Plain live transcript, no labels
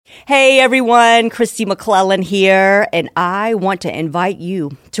Hey everyone, Christy McClellan here, and I want to invite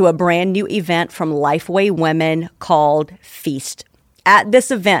you to a brand new event from Lifeway Women called Feast. At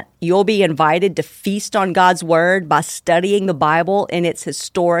this event, you'll be invited to feast on God's Word by studying the Bible in its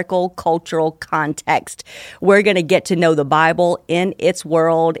historical, cultural context. We're going to get to know the Bible in its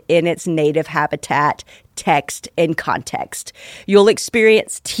world, in its native habitat, text, and context. You'll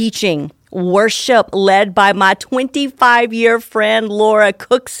experience teaching, worship led by my 25-year friend Laura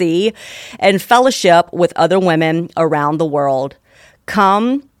Cooksey, and fellowship with other women around the world.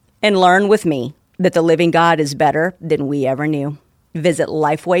 Come and learn with me that the living God is better than we ever knew. Visit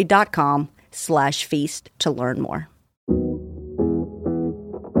lifeway.com/feast to learn more.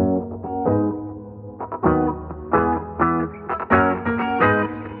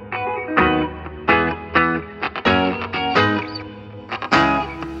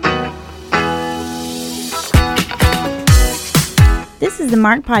 This is the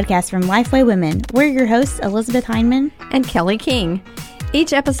Mark Podcast from Lifeway Women. We're your hosts, Elizabeth Heineman and Kelly King.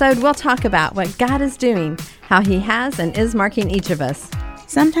 Each episode, we'll talk about what God is doing, how He has and is marking each of us.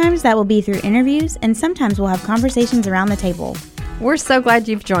 Sometimes that will be through interviews, and sometimes we'll have conversations around the table. We're so glad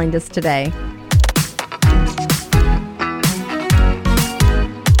you've joined us today.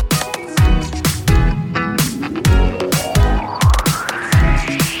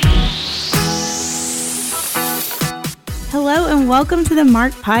 Hello and welcome to the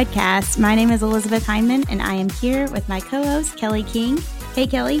Mark Podcast. My name is Elizabeth Heineman, and I am here with my co-host, Kelly King. Hey,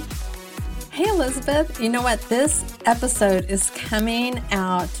 Kelly. Hey, Elizabeth. You know what? This episode is coming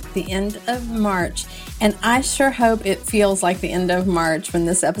out the end of March, and I sure hope it feels like the end of March when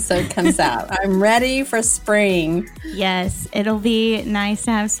this episode comes out. I'm ready for spring. Yes, it'll be nice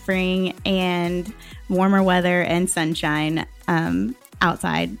to have spring and warmer weather and sunshine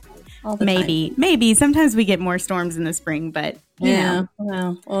outside. Maybe. Sometimes we get more storms in the spring, but you know.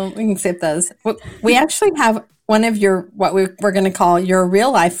 Well, we can skip those. We actually have one of what we're going to call your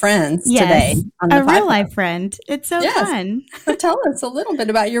real life friends today. A real life friend. It's so fun. So tell us a little bit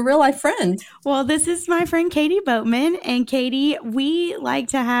about your real life friend. Well, this is my friend Katy Boatman. And Katy, we like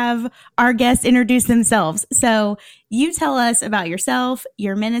to have our guests introduce themselves. So you tell us about yourself,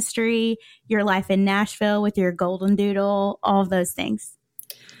 your ministry, your life in Nashville with your golden doodle, all of those things.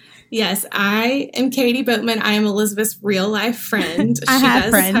 Yes, I am Katy Boatman. I am Elizabeth's real life friend. I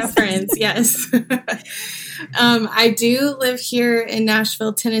have friends, yes. I do live here in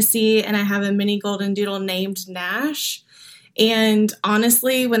Nashville, Tennessee, and I have a mini golden doodle named Nash. And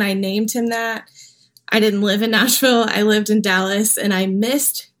honestly, when I named him that, I didn't live in Nashville. I lived in Dallas, and I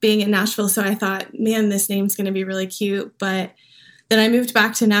missed being in Nashville. So I thought, man, this name's going to be really cute. But then I moved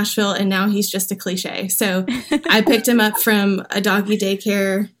back to Nashville, and now he's just a cliche. So I picked him up from a doggy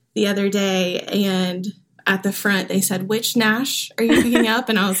daycare the other day, and at the front they said, "Which Nash are you picking up?"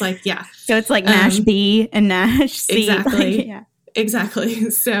 And I was like, yeah. So it's like Nash B and Nash C. Exactly. Exactly.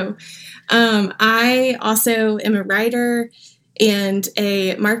 So I also am a writer and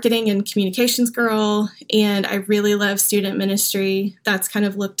a marketing and communications girl, and I really love student ministry. That's kind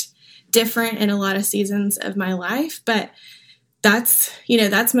of looked different in a lot of seasons of my life, but that's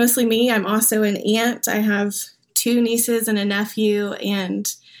mostly me. I'm also an aunt. I have 2 nieces and a nephew,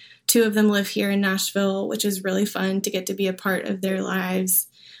 and 2 of them live here in Nashville, which is really fun to get to be a part of their lives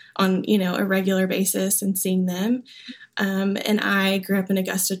on, a regular basis and seeing them. And I grew up in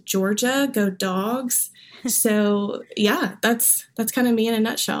Augusta, Georgia. Go Dogs. So yeah, that's kind of me in a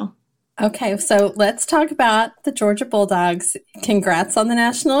nutshell. Okay, so let's talk about the Georgia Bulldogs. Congrats on the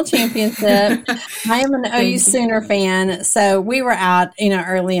national championship. I am an OU Sooner fan, so we were out,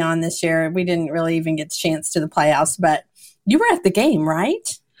 early on this year. We didn't really even get the chance to the playoffs, but you were at the game,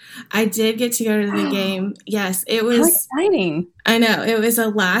 right? I did get to go to the game. Yes, it was how exciting. I know. It was a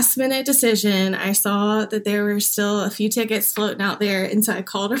last-minute decision. I saw that there were still a few tickets floating out there, and so I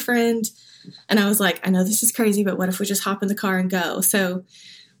called a friend, and I was like, I know this is crazy, but what if we just hop in the car and go? So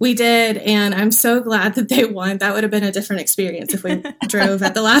we did, and I'm so glad that they won. That would have been a different experience if we drove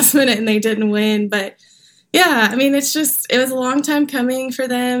at the last minute and they didn't win. But yeah, I mean, it was a long time coming for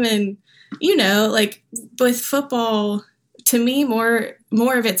them. And, like with football, to me, more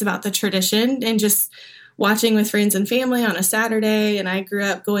of it's about the tradition and just watching with friends and family on a Saturday. And I grew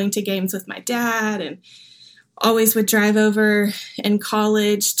up going to games with my dad and always would drive over in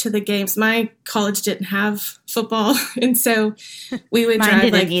college to the games. My college didn't have football, and so we would drive.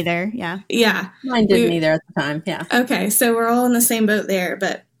 Mine didn't either. Yeah. Mine didn't either at the time. Yeah. Okay, so we're all in the same boat there.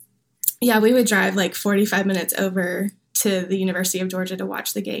 But yeah, we would drive like 45 minutes over to the University of Georgia to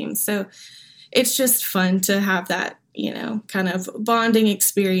watch the games. So it's just fun to have that, kind of bonding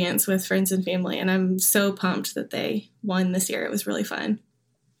experience with friends and family. And I'm so pumped that they won this year. It was really fun.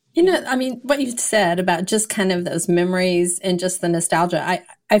 I mean, what you said about just kind of those memories and just the nostalgia,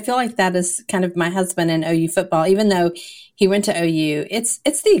 I feel like that is kind of my husband in OU football. Even though he went to OU, it's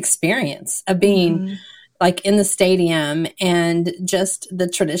the experience of being like in the stadium and just the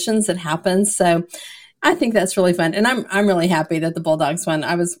traditions that happen. So I think that's really fun. And I'm really happy that the Bulldogs won.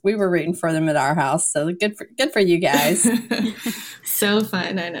 We were rooting for them at our house. So good for you guys. So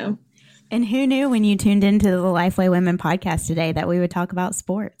fun. I know. And who knew when you tuned into the Lifeway Women podcast today that we would talk about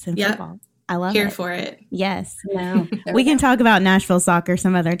sports and football? I love Here it. for it. Yes. No, we can talk about Nashville soccer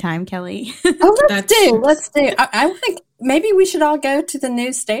some other time, Kelly. Oh, let's do. I think maybe we should all go to the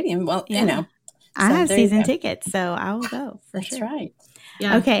new stadium. Well, I have season tickets, so I will go for sure. That's right.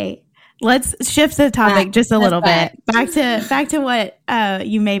 Yeah. Okay. Let's shift the topic just a little bit. Back to what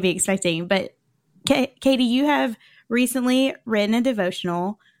you may be expecting. But Katy, you have recently written a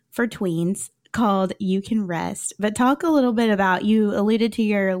devotional for tweens called You Can Rest. But talk a little bit about, you alluded to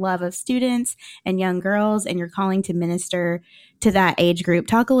your love of students and young girls and your calling to minister to that age group.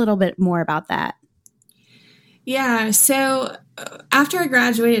 Talk a little bit more about that. Yeah. So after I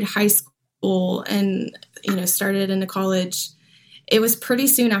graduated high school and, started into college, it was pretty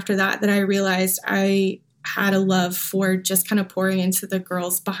soon after that I realized I had a love for just kind of pouring into the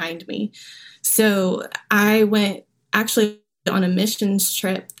girls behind me. So I went actually on a missions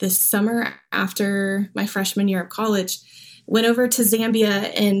trip this summer after my freshman year of college, went over to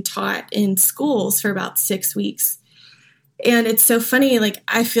Zambia and taught in schools for about 6 weeks. And it's so funny, like,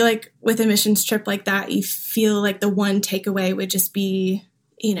 I feel like with a missions trip like that, you feel like the one takeaway would just be,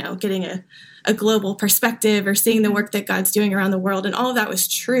 getting a global perspective or seeing the work that God's doing around the world. And all of that was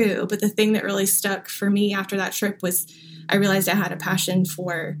true. But the thing that really stuck for me after that trip was I realized I had a passion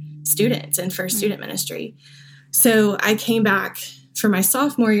for students and for student ministry. So I came back for my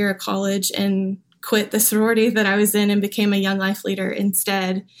sophomore year of college and quit the sorority that I was in and became a young life leader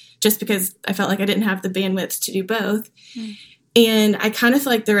instead, just because I felt like I didn't have the bandwidth to do both. And I kind of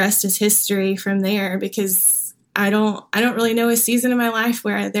feel like the rest is history from there, because I don't really know a season in my life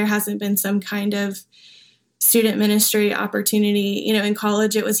where there hasn't been some kind of student ministry opportunity. In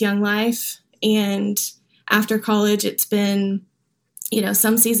college, it was Young Life. And after college, it's been,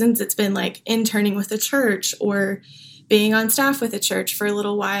 some seasons it's been like interning with a church or being on staff with a church for a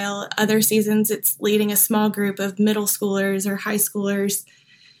little while. Other seasons it's leading a small group of middle schoolers or high schoolers.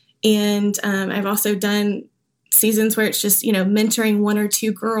 And I've also done seasons where it's just, mentoring one or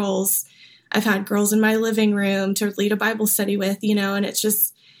two girls. I've had girls in my living room to lead a Bible study with, and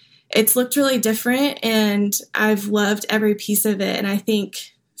it's looked really different, and I've loved every piece of it. And I think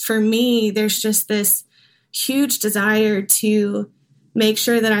for me, there's just this huge desire to make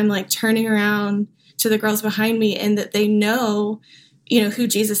sure that I'm like turning around to the girls behind me and that they know, who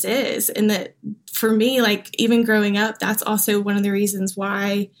Jesus is. And that for me, like even growing up, that's also one of the reasons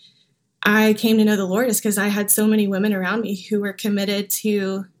why I came to know the Lord, is because I had so many women around me who were committed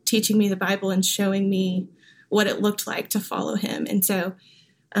to teaching me the Bible and showing me what it looked like to follow him. And so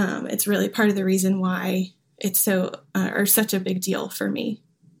it's really part of the reason why it's such a big deal for me.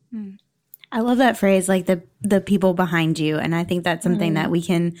 I love that phrase, like the people behind you. And I think that's something that we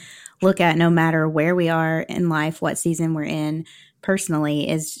can look at no matter where we are in life, what season we're in personally,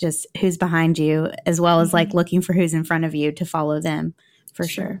 is just who's behind you, as well as like looking for who's in front of you to follow them for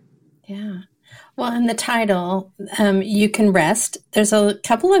sure. Yeah. Well, in the title, You Can Rest, there's a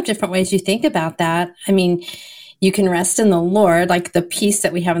couple of different ways you think about that. I mean, you can rest in the Lord, like the peace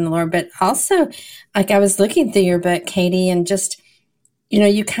that we have in the Lord, but also, like I was looking through your book, Katy, and just,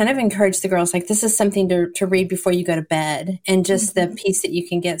 you kind of encourage the girls, like this is something to read before you go to bed, and just the peace that you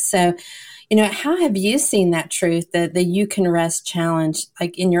can get. So, how have you seen that truth, the You Can Rest challenge,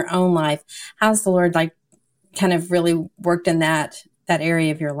 like in your own life? How's the Lord like kind of really worked in that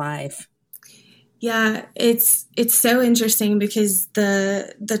area of your life? Yeah, it's so interesting because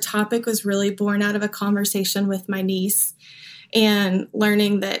the topic was really born out of a conversation with my niece, and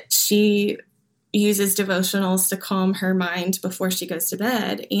learning that she uses devotionals to calm her mind before she goes to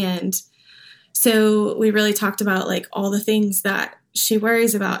bed. And so we really talked about like all the things that she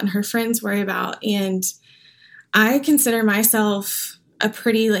worries about and her friends worry about. And I consider myself a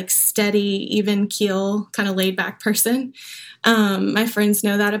pretty like steady, even keel, kind of laid back person. My friends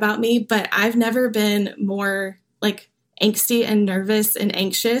know that about me, but I've never been more like angsty and nervous and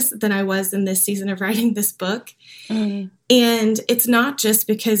anxious than I was in this season of writing this book. And it's not just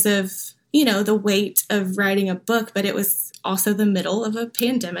because of, the weight of writing a book, but it was also the middle of a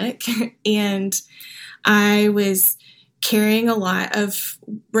pandemic. And I was carrying a lot of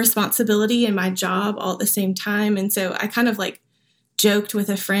responsibility in my job all at the same time. And so I kind of like joked with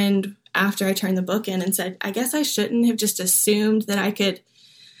a friend after I turned the book in and said, I guess I shouldn't have just assumed that I could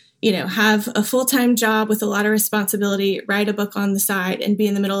have a full-time job with a lot of responsibility, write a book on the side, and be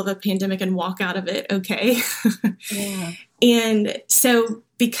in the middle of a pandemic and walk out of it okay. Yeah. And so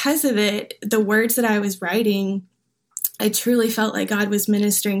because of it, the words that I was writing, I truly felt like God was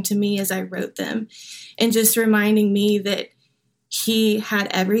ministering to me as I wrote them and just reminding me that he had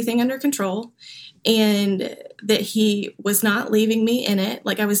everything under control and that he was not leaving me in it.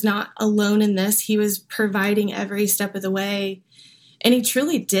 Like I was not alone in this. He was providing every step of the way. And he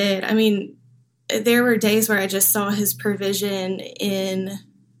truly did. I mean, there were days where I just saw his provision in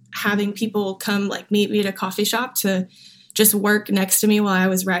having people come like meet me at a coffee shop to just work next to me while I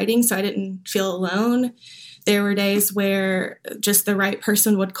was writing, so I didn't feel alone. There were days where just the right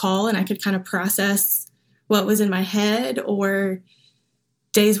person would call and I could kind of process what was in my head, or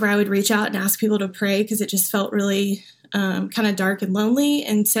days where I would reach out and ask people to pray because it just felt really kind of dark and lonely.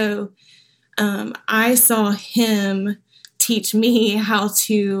 And so I saw him teach me how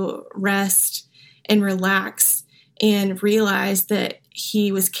to rest and relax and realize that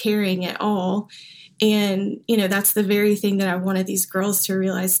he was carrying it all. And, that's the very thing that I wanted these girls to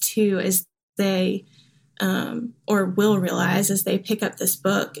realize too, is they, or will realize as they pick up this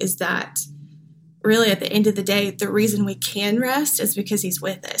book, is that really at the end of the day, the reason we can rest is because he's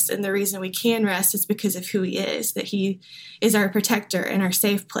with us. And the reason we can rest is because of who he is, that he is our protector and our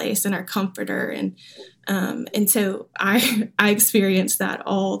safe place and our comforter. And so I experienced that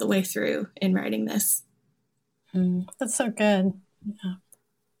all the way through in writing this. That's so good.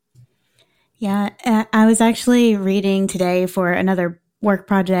 Yeah. I was actually reading today for another work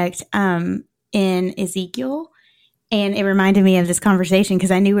project in Ezekiel. And it reminded me of this conversation because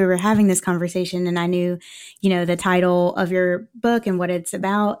I knew we were having this conversation and I knew, the title of your book and what it's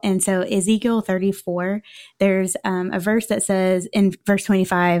about. And so Ezekiel 34, there's a verse that says in verse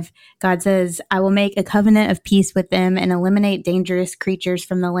 25, God says, I will make a covenant of peace with them and eliminate dangerous creatures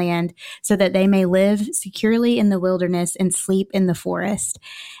from the land so that they may live securely in the wilderness and sleep in the forest.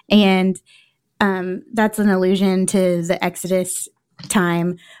 And that's an allusion to the Exodus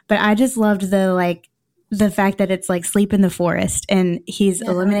time. But I just loved the fact that it's like sleep in the forest and he's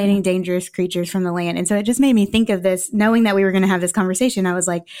eliminating dangerous creatures from the land. And so it just made me think of this, knowing that we were going to have this conversation. I was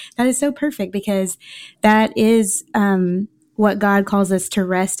like, that is so perfect because that is what God calls us to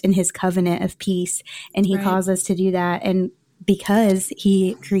rest in his covenant of peace. And he calls us to do that. And because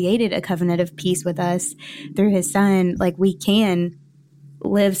he created a covenant of peace with us through his son, like we can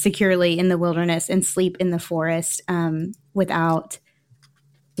live securely in the wilderness and sleep in the forest without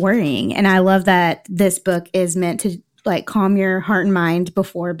worrying. And I love that this book is meant to like calm your heart and mind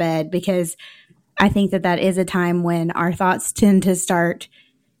before bed, because I think that is a time when our thoughts tend to start,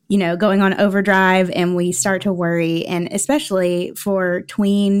 going on overdrive and we start to worry. And especially for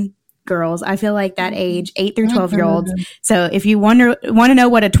tween girls, I feel like that age, 8 through 12-year-olds. So if you want to know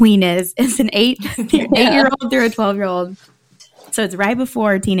what a tween is, it's an 8-year-old through a 12-year-old. So it's right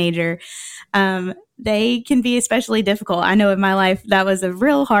before a teenager. They can be especially difficult. I know in my life that was a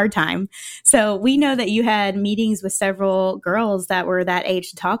real hard time. So we know that you had meetings with several girls that were that age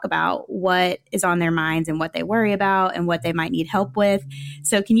to talk about what is on their minds and what they worry about and what they might need help with.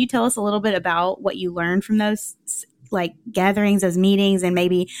 So can you tell us a little bit about what you learned from those like gatherings, those meetings, and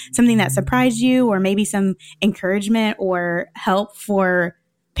maybe something that surprised you or maybe some encouragement or help for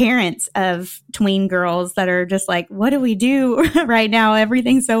parents of tween girls that are just like, what do we do right now?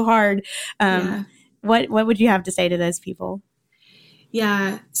 Everything's so hard. What would you have to say to those people?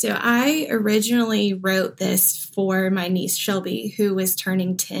 Yeah. So I originally wrote this for my niece, Shelby, who was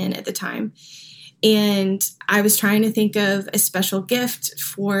turning 10 at the time. And I was trying to think of a special gift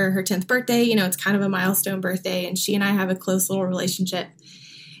for her 10th birthday. It's kind of a milestone birthday, and she and I have a close little relationship.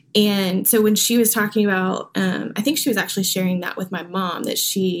 And so when she was talking about, I think she was actually sharing that with my mom, that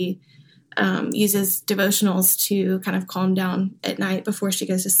she uses devotionals to kind of calm down at night before she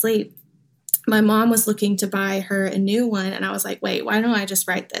goes to sleep. My mom was looking to buy her a new one. And I was like, wait, why don't I just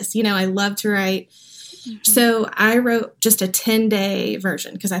write this? I love to write. Mm-hmm. So I wrote just a 10-day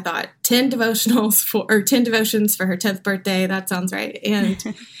version because I thought 10 devotions for her 10th birthday. That sounds right. And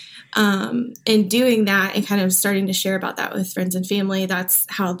doing that and kind of starting to share about that with friends and family, that's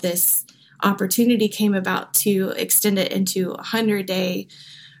how this opportunity came about to extend it into a 100-day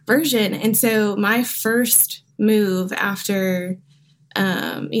version. And so my first move after,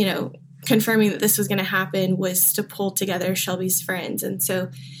 confirming that this was going to happen was to pull together Shelby's friends. And so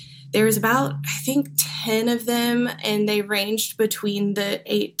there was about, I think, 10 of them, and they ranged between the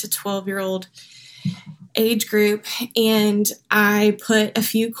 8 to 12-year-old age group. And I put a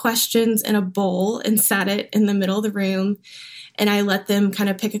few questions in a bowl and sat it in the middle of the room. And I let them kind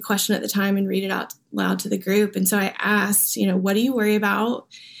of pick a question at the time and read it out loud to the group. And so I asked, what do you worry about?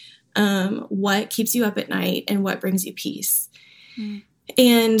 what keeps you up at night and what brings you peace.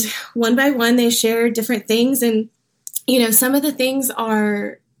 And one by one, they share different things. And, some of the things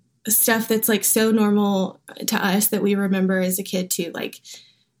are stuff that's like so normal to us that we remember as a kid too, like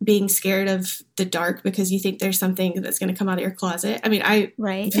being scared of the dark because you think there's something that's going to come out of your closet. I mean, I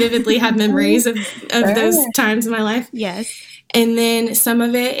vividly have memories of those times in my life. Yes. And then some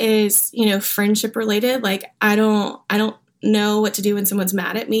of it is, friendship related. Like, I don't know what to do when someone's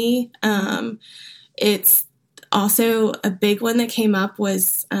mad at me. It's also a big one that came up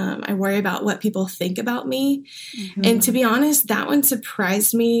was I worry about what people think about me. And to be honest, that one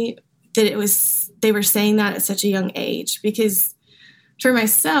surprised me that they were saying that at such a young age, because for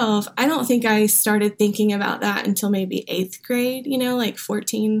myself, I don't think I started thinking about that until maybe 8th grade, like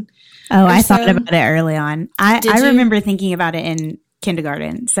 14. Oh, I thought about it early on. I remember thinking about it in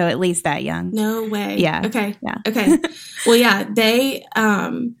kindergarten. So at least that young. No way. Yeah. Okay. Yeah. Okay. Well, yeah,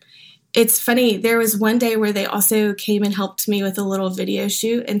 it's funny. There was one day where they also came and helped me with a little video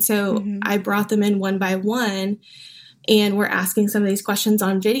shoot. And so I brought them in one by one and we're asking some of these questions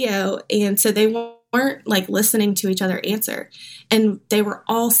on video. And so they weren't like listening to each other answer. And they were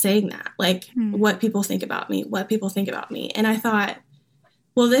all saying that, like what people think about me, what people think about me. And I thought,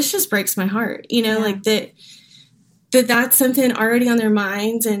 well, this just breaks my heart, like that's something already on their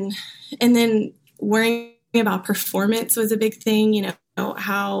minds. And then worrying about performance was a big thing,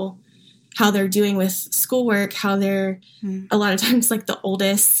 how they're doing with schoolwork, how they're a lot of times like the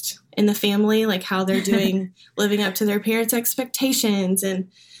oldest in the family, like how they're doing living up to their parents' expectations and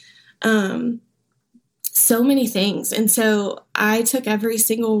so many things. And so I took every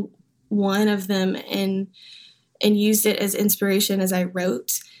single one of them and used it as inspiration as I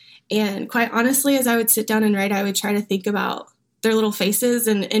wrote. And quite honestly, as I would sit down and write, I would try to think about their little faces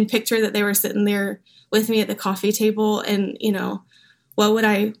and picture that they were sitting there with me at the coffee table and, what would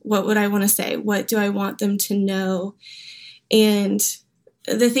I want to say? What do I want them to know? And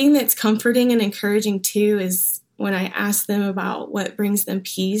the thing that's comforting and encouraging too is when I ask them about what brings them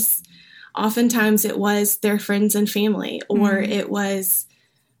peace, oftentimes it was their friends and family, or it was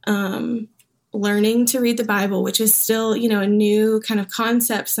learning to read the Bible, which is still, a new kind of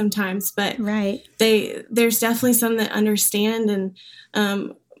concept sometimes, but there's definitely some that understand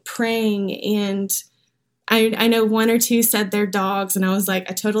and praying. And I know one or two said their dogs, and I was like,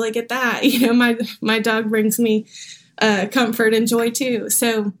 I totally get that. My dog brings me comfort and joy too.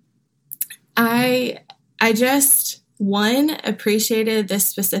 So I just, one, appreciated this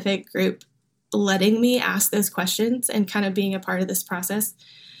specific group letting me ask those questions and kind of being a part of this process.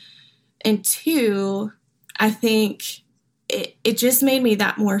 And two, I think it just made me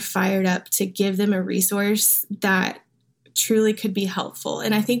that more fired up to give them a resource that truly could be helpful.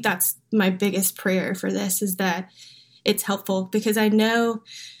 And I think that's my biggest prayer for this, is that it's helpful, because I know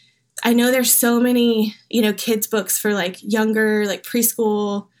there's so many, kids books for like younger, like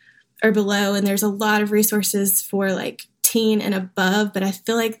preschool or below. And there's a lot of resources for like teen and above. But I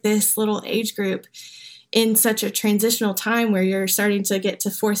feel like this little age group, in such a transitional time where you're starting to get to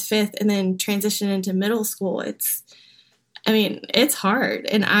 4th, 5th, and then transition into middle school, it's hard.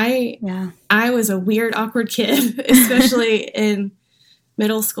 And I was a weird, awkward kid, especially in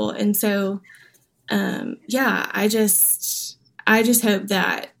middle school. And so, I just hope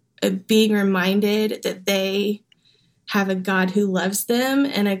that being reminded that they have a God who loves them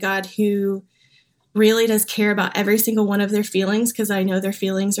and a God who really does care about every single one of their feelings, because I know their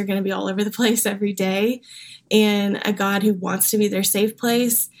feelings are going to be all over the place every day, and a God who wants to be their safe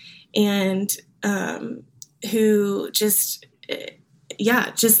place, and who just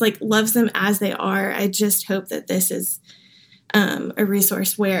like loves them as they are. I just hope that this is a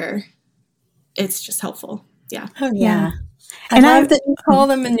resource where it's just helpful. Yeah. Oh, yeah. I love that you call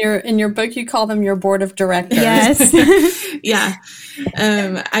them in your book, you call them your board of directors. Yes. Yeah.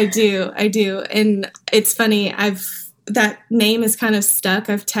 I do. And it's funny. That name is kind of stuck.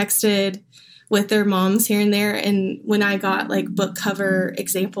 I've texted with their moms here and there. And when I got like book cover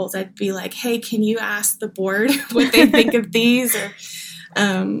examples, I'd be like, hey, can you ask the board what they think of these or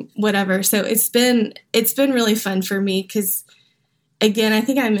whatever. So it's been really fun for me, because again, I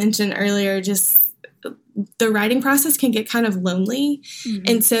think I mentioned earlier, just the writing process can get kind of lonely. Mm-hmm.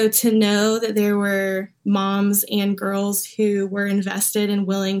 And so to know that there were moms and girls who were invested and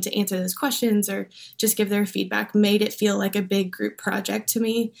willing to answer those questions or just give their feedback made it feel like a big group project to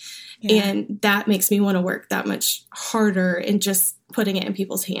me. Yeah. And that makes me want to work that much harder in just putting it in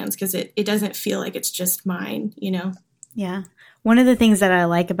people's hands, because it doesn't feel like it's just mine, Yeah. One of the things that I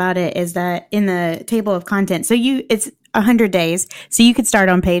like about it is that in the table of content, so it's 100 days. So you could start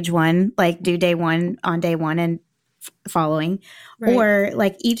on page 1, like do day 1 on day 1 and following. Right. Or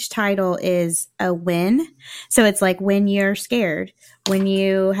like each title is a win. So it's like when you're scared, when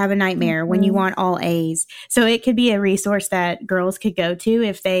you have a nightmare, when you want all A's. So it could be a resource that girls could go to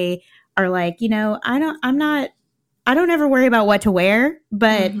if they are like, I don't ever worry about what to wear,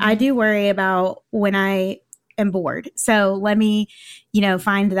 but I do worry about when I am bored. So let me,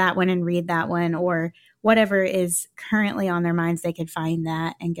 find that one and read that one, or whatever is currently on their minds, they could find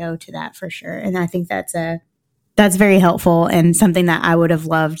that and go to that for sure. And I think that's very helpful and something that I would have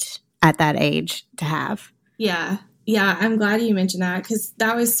loved at that age to have. Yeah. Yeah, I'm glad you mentioned that, because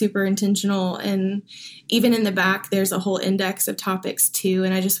that was super intentional. And even in the back, there's a whole index of topics too.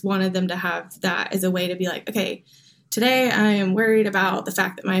 And I just wanted them to have that as a way to be like, okay, today I am worried about the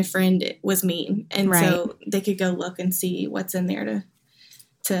fact that my friend was mean. And so they could go look and see what's in there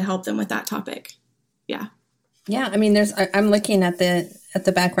to help them with that topic. Yeah. Yeah. I mean, I'm looking at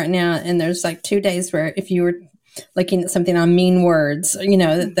the back right now, and there's like 2 days where if you were looking at something on mean words,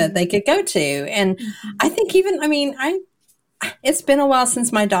 that they could go to. And I think it's been a while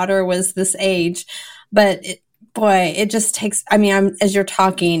since my daughter was this age, but it just takes, as you're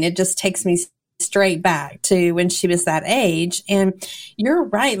talking, it just takes me straight back to when she was that age. And you're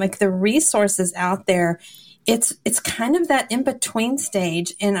right. Like the resources out there, it's kind of that in between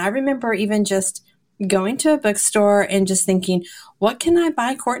stage. And I remember even just going to a bookstore and just thinking, what can I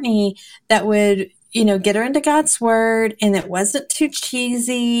buy Courtney that would, get her into God's word, and it wasn't too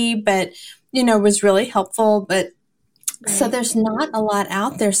cheesy, but, was really helpful. But so there's not a lot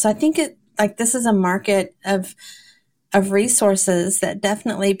out there. So I think this is a market of resources that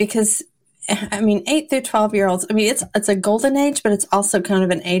definitely, because 8 through 12-year-olds, it's a golden age, but it's also kind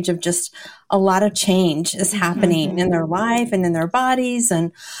of an age of just a lot of change is happening in their life and in their bodies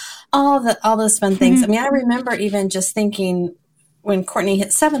and all those fun things. I remember even just thinking, when Courtney hit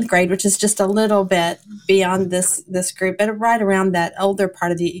 7th grade, which is just a little bit beyond this group, but right around that older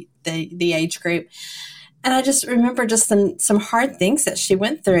part of the age group. And I just remember just some hard things that she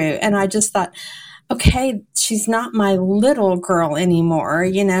went through. And I just thought, okay, she's not my little girl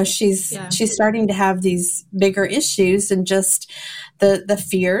anymore. She's starting to have these bigger issues and just the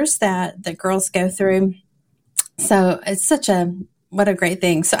fears that girls go through. So it's what a great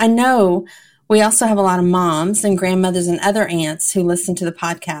thing. So I know we also have a lot of moms and grandmothers and other aunts who listen to the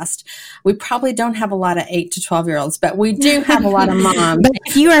podcast. We probably don't have a lot of 8 to 12-year-olds, but we do have a lot of moms. But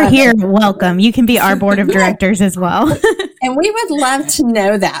if you are here, welcome. You can be our board of directors as well. And we would love to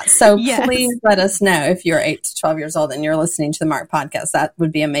know that. So please let us know if you're 8 to 12 years old and you're listening to the Mark podcast. That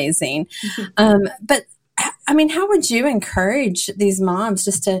would be amazing. But how would you encourage these moms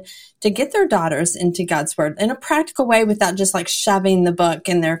just to get their daughters into God's word in a practical way without just like shoving the book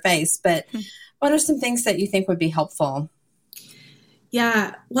in their face? But what are some things that you think would be helpful?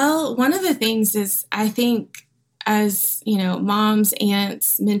 Yeah. Well, one of the things is, I think as, moms,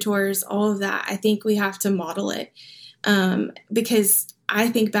 aunts, mentors, all of that, I think we have to model it. Because I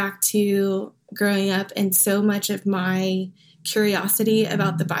think back to growing up, and so much of my curiosity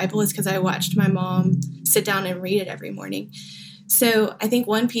about the Bible is because I watched my mom sit down and read it every morning. So I think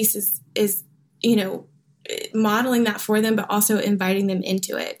one piece is modeling that for them, but also inviting them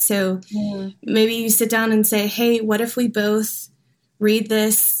into it. So maybe you sit down and say, hey, what if we both read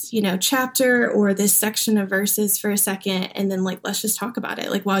this, chapter or this section of verses for a second, and then let's just talk about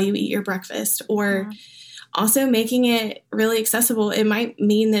it, while you eat your breakfast. Or also making it really accessible. It might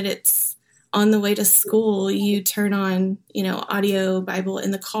mean that it's on the way to school, you turn on, audio Bible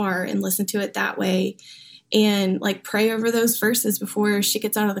in the car and listen to it that way, and pray over those verses before she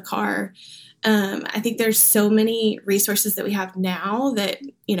gets out of the car. I think there's so many resources that we have now that,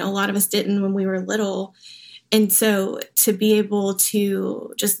 a lot of us didn't when we were little. And so to be able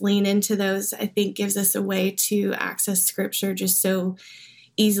to just lean into those, I think gives us a way to access scripture just so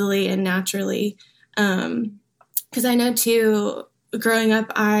easily and naturally. Because I know too, growing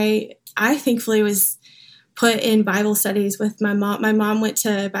up, I thankfully was put in Bible studies with my mom. My mom went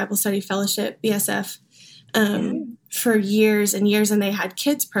to Bible Study Fellowship, BSF, for years and years, and they had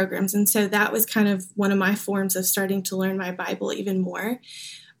kids programs. And so that was kind of one of my forms of starting to learn my Bible even more.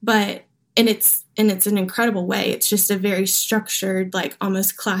 But, and it's an incredible way. It's just a very structured,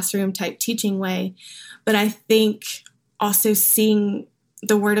 almost classroom type teaching way. But I think also seeing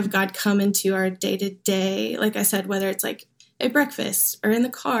the Word of God come into our day to day, like I said, whether it's at breakfast or in the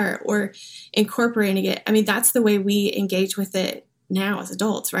car or incorporating it. I mean, that's the way we engage with it now as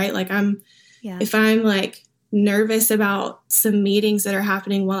adults, right? If I'm nervous about some meetings that are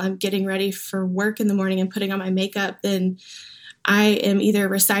happening while I'm getting ready for work in the morning and putting on my makeup, then I am either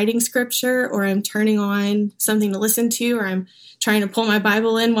reciting scripture or I'm turning on something to listen to, or I'm trying to pull my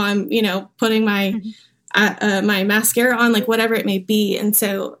Bible in while I'm, putting my my mascara on, like whatever it may be. And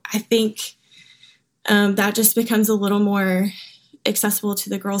so I think that just becomes a little more accessible to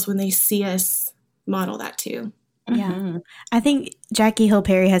the girls when they see us model that too. Yeah. Mm-hmm. I think Jackie Hill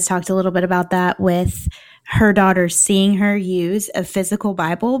Perry has talked a little bit about that with her daughters, seeing her use a physical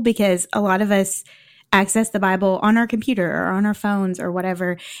Bible, because a lot of us access the Bible on our computer or on our phones or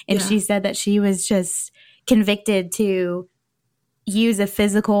whatever. And Yeah. she said that she was just convicted to use a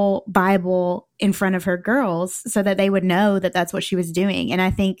physical Bible in front of her girls so that they would know that that's what she was doing. And I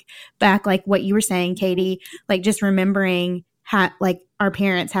think back, like what you were saying, Katy, like just remembering like our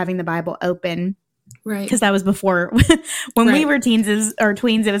parents having the Bible open. Right. Because that was before when we Right. were teens or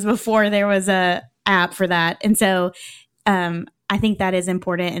tweens, it was before there was a app for that. And so I think that is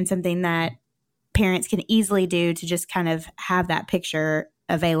important and something that parents can easily do to just kind of have that picture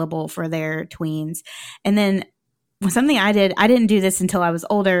available for their tweens. And then something I didn't do this until I was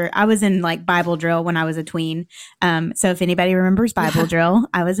older. I was in like Bible drill when I was a tween. So if anybody remembers Bible drill,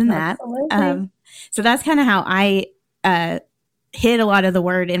 I was in that. So that's kind of how I hid a lot of the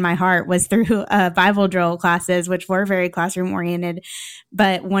word in my heart, was through Bible drill classes, which were very classroom oriented.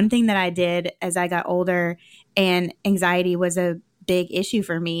 But one thing that I did as I got older and anxiety was a big issue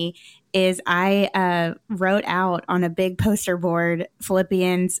for me is I wrote out on a big poster board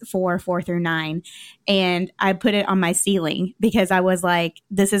Philippians 4:4-9, and I put it on my ceiling because I was like,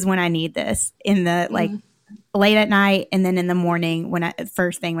 this is when I need this in the like late at night and then in the morning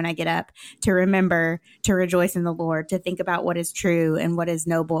first thing when I get up, to remember to rejoice in the Lord, to think about what is true and what is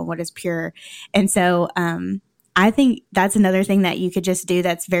noble and what is pure. And so I think that's another thing that you could just do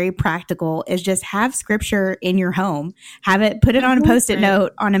that's very practical, is just have scripture in your home. Have it, put it on a Post-it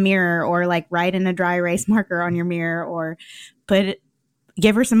note on a mirror, or like write in a dry erase marker on your mirror, or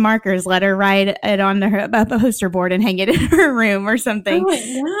give her some markers, let her write it on a poster board and hang it in her room or something. Oh,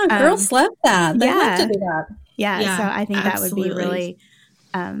 yeah, girls love that. They love to do that. Yeah, so I think absolutely. that would be really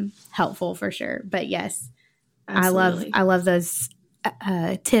helpful for sure. But yes, Absolutely. I love those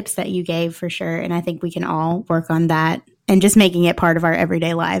tips that you gave for sure. And I think we can all work on that and just making it part of our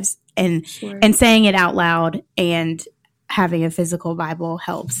everyday lives and saying it out loud, and having a physical Bible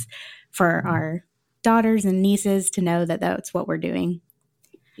helps for our daughters and nieces to know that that's what we're doing.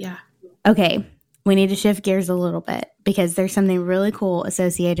 Yeah. Okay. We need to shift gears a little bit because there's something really cool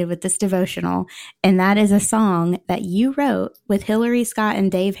associated with this devotional, and that is a song that you wrote with Hillary Scott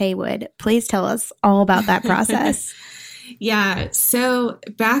and Dave Haywood. Please tell us all about that process. Yeah. So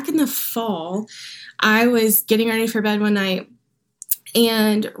back in the fall, I was getting ready for bed one night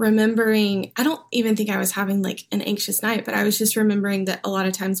and remembering, I don't even think I was having like an anxious night, but I was just remembering that a lot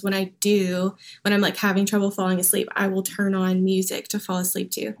of times when I'm like having trouble falling asleep, I will turn on music to fall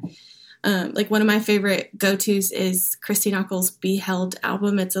asleep to. Like one of my favorite go-tos is Christy Knuckles' Be Held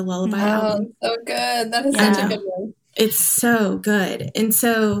album. It's a lullaby album. So good. That is such a good one. It's so good. And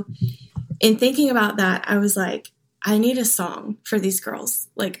so in thinking about that, I was like, I need a song for these girls.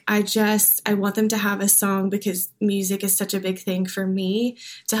 Like I want them to have a song because music is such a big thing for me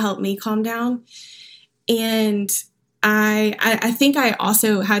to help me calm down. And I think I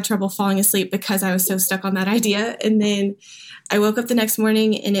also had trouble falling asleep because I was so stuck on that idea. And then I woke up the next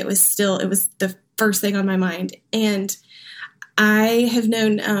morning and it was the first thing on my mind. And I have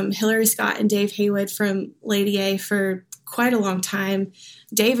known Hillary Scott and Dave Haywood from Lady A for quite a long time.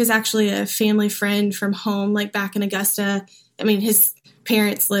 Dave is actually a family friend from home, like back in Augusta. I mean, his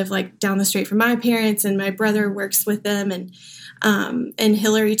parents live like down the street from my parents, and my brother works with them. And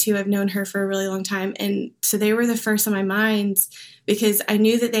Hillary too, I've known her for a really long time. And so they were the first on my mind because I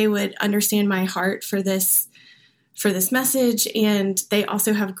knew that they would understand my heart for this message. And they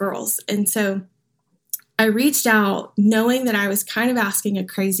also have girls. And so I reached out knowing that I was kind of asking a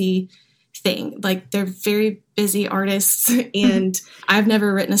crazy thing. Like they're very busy artists and I've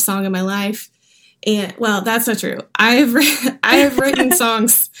never written a song in my life. And well, that's not true. I have written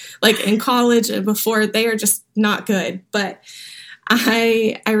songs like in college and before. They are just not good. But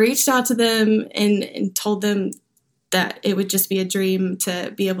I reached out to them and told them that it would just be a dream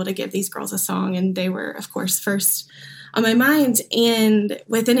to be able to give these girls a song. And they were, of course, first on my mind. And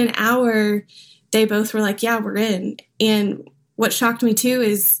within an hour, they both were like, yeah, we're in. And what shocked me too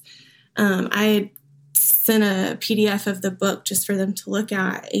is I had sent a PDF of the book just for them to look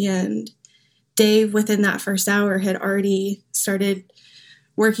at. And Dave, within that first hour, had already started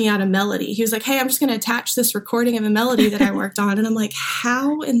working out a melody. He was like, hey, I'm just going to attach this recording of a melody that I worked on. And I'm like,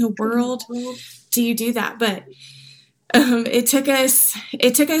 how in the world do you do that? But it took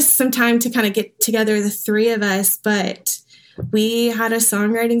us some time to kind of get together, the three of us, but we had a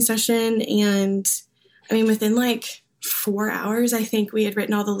songwriting session. And I mean, within like 4 hours, I think we had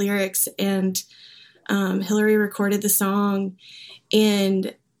written all the lyrics, and Hillary recorded the song,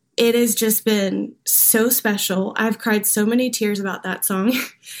 and it has just been so special. I've cried so many tears about that song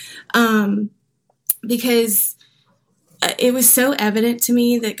because it was so evident to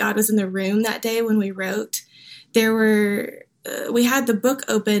me that God was in the room that day when we wrote. There were, we had the book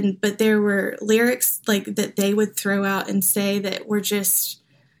open, but there were lyrics like that they would throw out and say that were just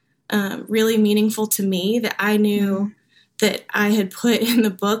really meaningful to me, that I knew that I had put in the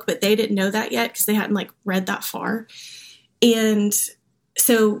book, but they didn't know that yet because they hadn't like read that far. And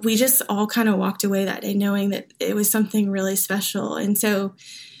so we just all kind of walked away that day knowing that it was something really special. And so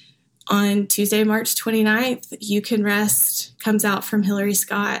on Tuesday, March 29th, You Can Rest comes out from Hillary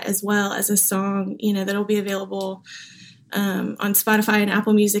Scott, as well as a song, that'll be available on Spotify and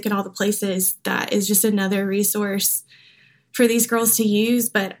Apple Music and all the places. That is just another resource for these girls to use.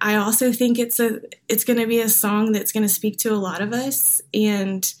 But I also think it's going to be a song that's going to speak to a lot of us.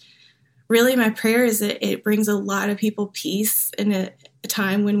 And really my prayer is that it brings a lot of people peace in a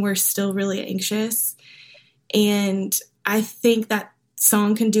time when we're still really anxious. And I think that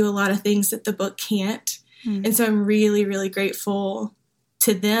song can do a lot of things that the book can't. And so I'm really, really grateful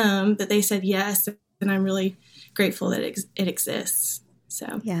to them that they said yes. And I'm really grateful that it exists.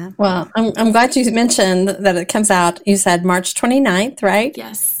 So, yeah. Well, I'm glad you mentioned that it comes out. You said March 29th, right?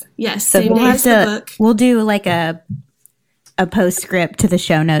 Yes. Yes. So we'll do like a postscript to the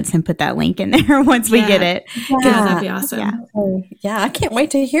show notes and put that link in there once we get it. Yeah, that'd be awesome. Yeah, I can't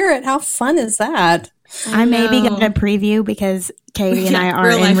wait to hear it. How fun is that? I maybe got a preview because Katy and I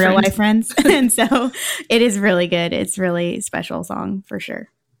are in real life friends. And so it is really good. It's really special song for sure.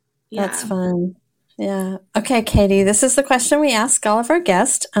 Yeah. That's fun. Yeah. Okay, Katy, this is the question we ask all of our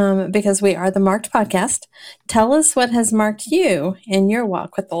guests because we are the Marked Podcast. Tell us what has marked you in your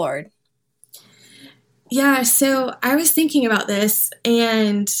walk with the Lord. Yeah, so I was thinking about this,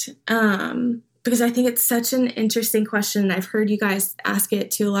 and because I think it's such an interesting question. I've heard you guys ask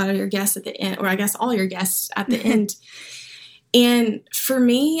it to a lot of your guests at the end, or I guess all your guests at the end. And for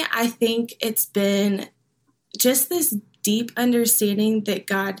me, I think it's been just this deep understanding that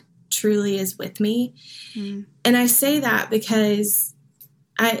God truly is with me. And I say that because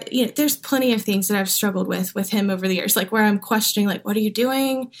there's plenty of things that I've struggled with him over the years, like where I'm questioning, like, what are you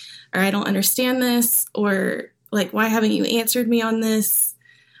doing? Or I don't understand this, or like, why haven't you answered me on this?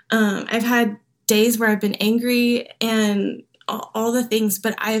 I've had days where I've been angry and all the things,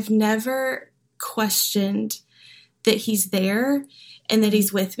 but I've never questioned that he's there and that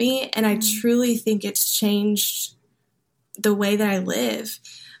he's with me. And I truly think it's changed the way that I live.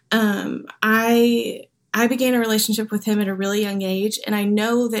 I began a relationship with him at a really young age, and I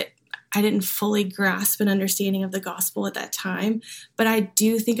know that I didn't fully grasp an understanding of the gospel at that time, but I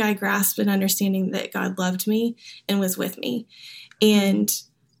do think I grasped an understanding that God loved me and was with me. And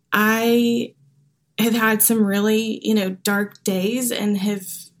I have had some really, dark days and have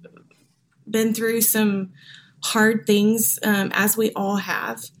been through some hard things, as we all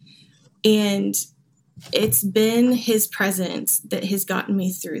have. And it's been his presence that has gotten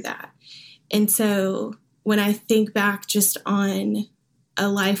me through that. And so when I think back just on a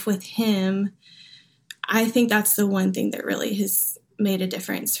life with him, I think that's the one thing that really has made a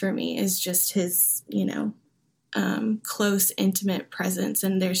difference for me, is just his, close, intimate presence.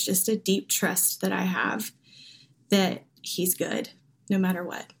 And there's just a deep trust that I have that he's good no matter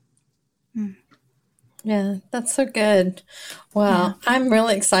what. Yeah, that's so good. Well, I'm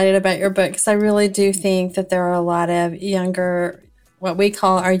really excited about your book because I really do think that there are a lot of younger, what we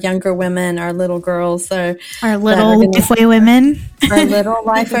call our younger women, our little girls, our little Lifeway women, our little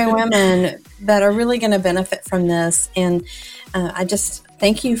Lifeway women that are really going to benefit from this. And I just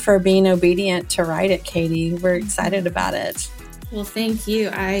thank you for being obedient to write it, Katy. We're excited about it. Well, thank you.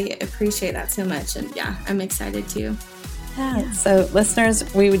 I appreciate that so much. And yeah, I'm excited too. Yeah. So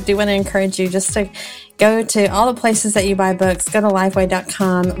listeners, we do want to encourage you just to go to all the places that you buy books. Go to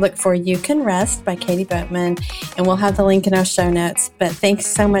lifeway.com, look for You Can Rest by Katy Boatman, and we'll have the link in our show notes. But thanks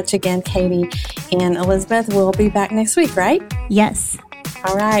so much again, Katy. And Elizabeth, we'll be back next week, right? Yes.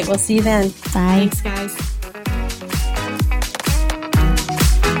 All right. We'll see you then. Bye. Thanks, guys.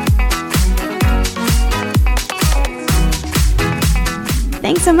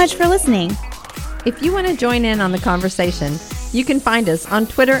 Thanks so much for listening. If you want to join in on the conversation, you can find us on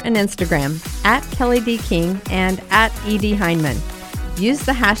Twitter and Instagram at Kelly D. King and at E.D. Heineman. Use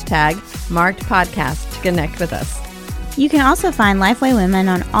the hashtag #MarkedPodcast to connect with us. You can also find Lifeway Women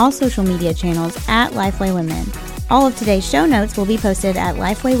on all social media channels at Lifeway Women. All of today's show notes will be posted at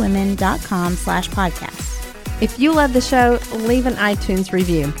lifewaywomen.com/podcast. If you love the show, leave an iTunes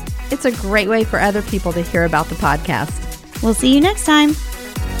review. It's a great way for other people to hear about the podcast. We'll see you next time.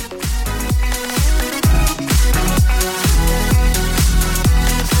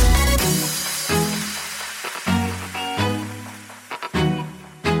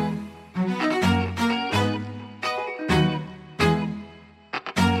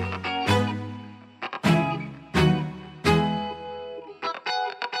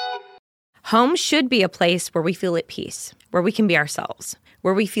 Home should be a place where we feel at peace, where we can be ourselves,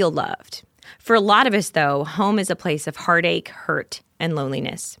 where we feel loved. For a lot of us, though, home is a place of heartache, hurt, and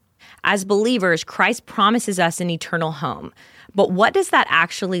loneliness. As believers, Christ promises us an eternal home. But what does that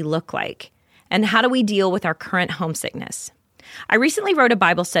actually look like? And how do we deal with our current homesickness? I recently wrote a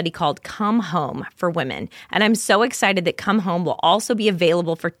Bible study called Come Home for Women, and I'm so excited that Come Home will also be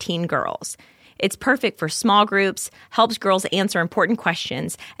available for teen girls. It's perfect for small groups, helps girls answer important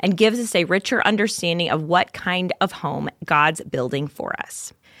questions, and gives us a richer understanding of what kind of home God's building for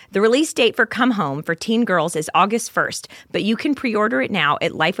us. The release date for Come Home for teen girls is August 1st, but you can pre-order it now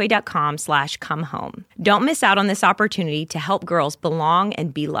at lifeway.com/comehome. Don't miss out on this opportunity to help girls belong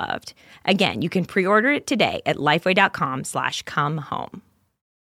and be loved. Again, you can pre-order it today at lifeway.com/comehome.